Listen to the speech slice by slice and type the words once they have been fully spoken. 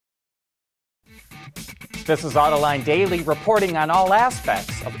This is Autoline Daily, reporting on all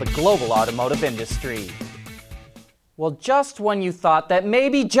aspects of the global automotive industry. Well, just when you thought that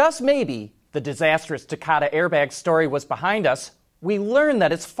maybe, just maybe, the disastrous Takata airbag story was behind us, we learned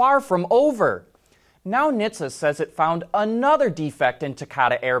that it's far from over. Now NHTSA says it found another defect in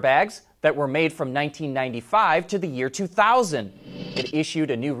Takata airbags that were made from 1995 to the year 2000. It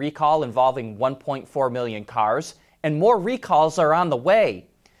issued a new recall involving 1.4 million cars, and more recalls are on the way.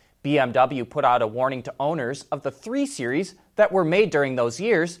 BMW put out a warning to owners of the 3 Series that were made during those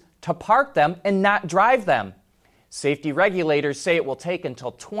years to park them and not drive them. Safety regulators say it will take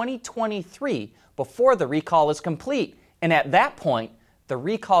until 2023 before the recall is complete, and at that point, the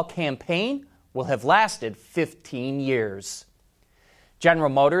recall campaign will have lasted 15 years. General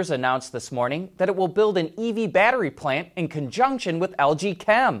Motors announced this morning that it will build an EV battery plant in conjunction with LG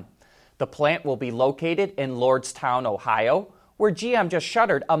Chem. The plant will be located in Lordstown, Ohio, where GM just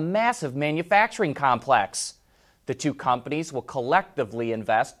shuttered a massive manufacturing complex. The two companies will collectively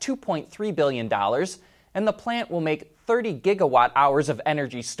invest $2.3 billion, and the plant will make 30 gigawatt hours of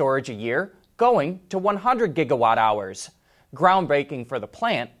energy storage a year, going to 100 gigawatt hours. Groundbreaking for the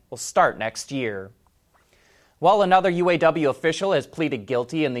plant will start next year. While another UAW official has pleaded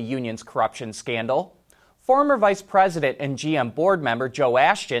guilty in the union's corruption scandal, former Vice President and GM board member Joe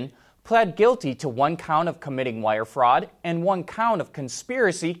Ashton pled guilty to 1 count of committing wire fraud and 1 count of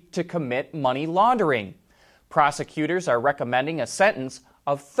conspiracy to commit money laundering. Prosecutors are recommending a sentence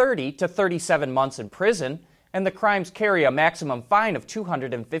of 30 to 37 months in prison, and the crimes carry a maximum fine of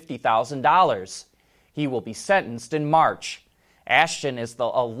 $250,000. He will be sentenced in March. Ashton is the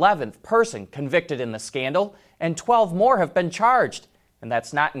 11th person convicted in the scandal, and 12 more have been charged. And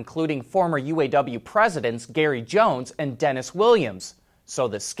that's not including former UAW presidents Gary Jones and Dennis Williams. So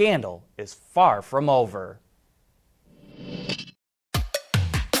the scandal is far from over.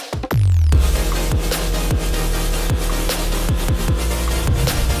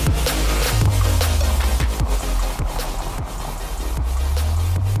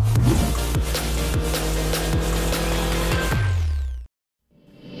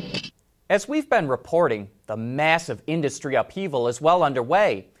 As we've been reporting, the massive industry upheaval is well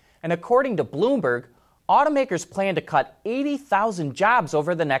underway, and according to Bloomberg, automakers plan to cut 80,000 jobs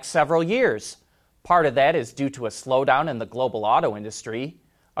over the next several years. Part of that is due to a slowdown in the global auto industry.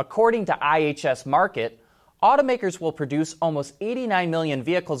 According to IHS Markit, automakers will produce almost 89 million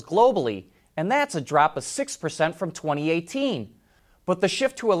vehicles globally, and that's a drop of 6% from 2018. But the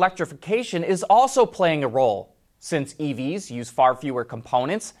shift to electrification is also playing a role. Since EVs use far fewer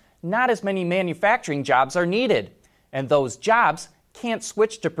components, not as many manufacturing jobs are needed, and those jobs can't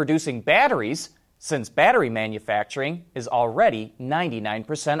switch to producing batteries since battery manufacturing is already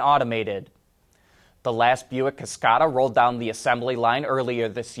 99% automated. The last Buick Cascada rolled down the assembly line earlier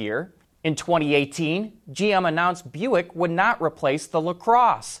this year. In 2018, GM announced Buick would not replace the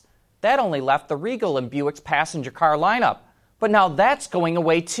LaCrosse. That only left the Regal in Buick's passenger car lineup, but now that's going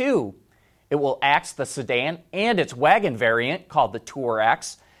away too. It will axe the sedan and its wagon variant, called the Tour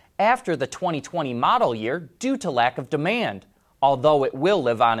X, after the 2020 model year due to lack of demand, although it will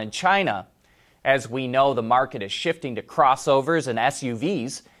live on in China. As we know, the market is shifting to crossovers and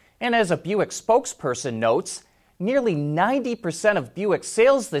SUVs, and as a Buick spokesperson notes, nearly 90% of Buick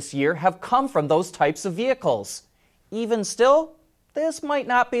sales this year have come from those types of vehicles. Even still, this might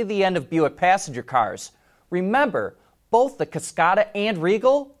not be the end of Buick passenger cars. Remember, both the Cascada and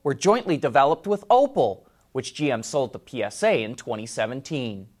Regal were jointly developed with Opel, which GM sold to PSA in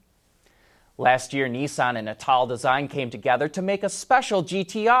 2017. Last year, Nissan and Italdesign came together to make a special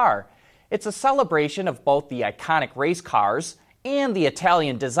GTR. It's a celebration of both the iconic race cars and the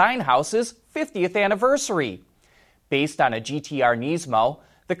Italian design house's 50th anniversary. Based on a GTR Nismo,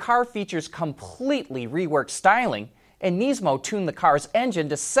 the car features completely reworked styling, and Nismo tuned the car's engine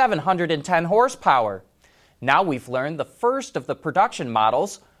to 710 horsepower. Now we've learned the first of the production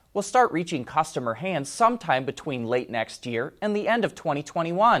models will start reaching customer hands sometime between late next year and the end of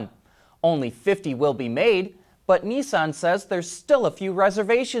 2021. Only 50 will be made, but Nissan says there's still a few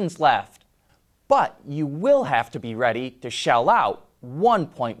reservations left. But you will have to be ready to shell out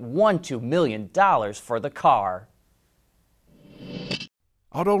 $1.12 million for the car.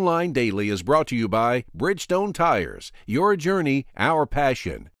 AutoLine Daily is brought to you by Bridgestone Tires. Your journey, our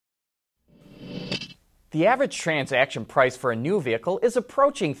passion. The average transaction price for a new vehicle is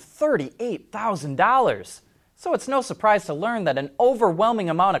approaching $38,000. So it's no surprise to learn that an overwhelming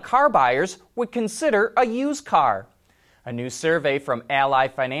amount of car buyers would consider a used car. A new survey from Ally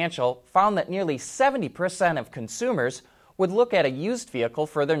Financial found that nearly 70% of consumers would look at a used vehicle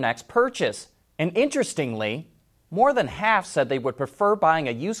for their next purchase. And interestingly, More than half said they would prefer buying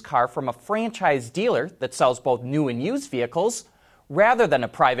a used car from a franchise dealer that sells both new and used vehicles, rather than a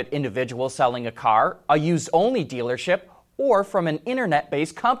private individual selling a car, a used-only dealership, or from an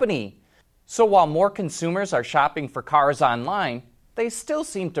internet-based company. So while more consumers are shopping for cars online, they still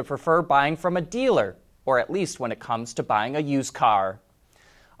seem to prefer buying from a dealer, or at least when it comes to buying a used car.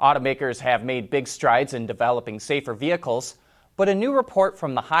 Automakers have made big strides in developing safer vehicles, but a new report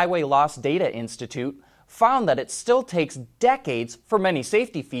from the Highway Loss Data Institute found that it still takes decades for many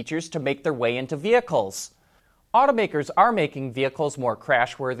safety features to make their way into vehicles. Automakers are making vehicles more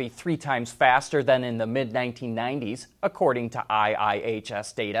crash-worthy 3 times faster than in the mid-1990s, according to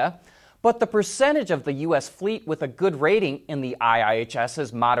IIHS data, but the percentage of the U.S. fleet with a good rating in the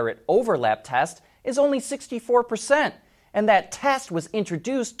IIHS's moderate overlap test is only 64%, and that test was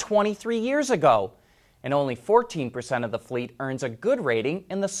introduced 23 years ago. And only 14% of the fleet earns a good rating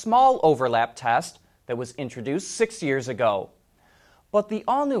in the small overlap test that was introduced 6 years ago. But the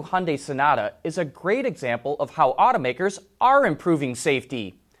all-new Hyundai Sonata is a great example of how automakers are improving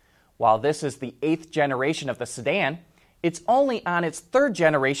safety. While this is the 8th generation of the sedan, it's only on its 3rd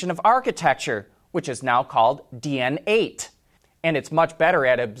generation of architecture, which is now called DN8. And it's much better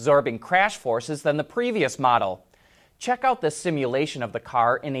at absorbing crash forces than the previous model. Check out this simulation of the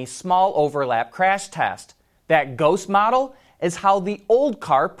car in a small overlap crash test. That Ghost model is how the old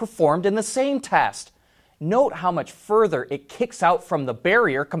car performed in the same test. Note how much further it kicks out from the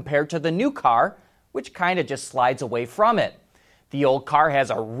barrier compared to the new car, which kind of just slides away from it. The old car has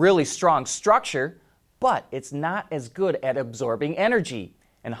a really strong structure, but it's not as good at absorbing energy,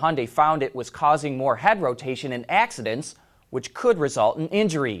 and Hyundai found it was causing more head rotation in accidents, which could result in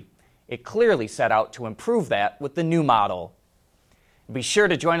injury. It clearly set out to improve that with the new model. Be sure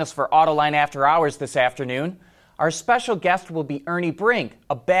to join us for Autoline After Hours this afternoon. Our special guest will be Ernie Brink,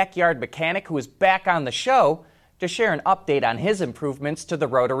 a backyard mechanic who is back on the show to share an update on his improvements to the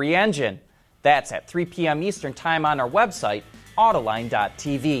rotary engine. That's at 3 p.m. Eastern Time on our website,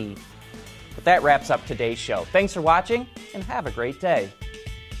 Autoline.tv. But that wraps up today's show. Thanks for watching, and have a great day.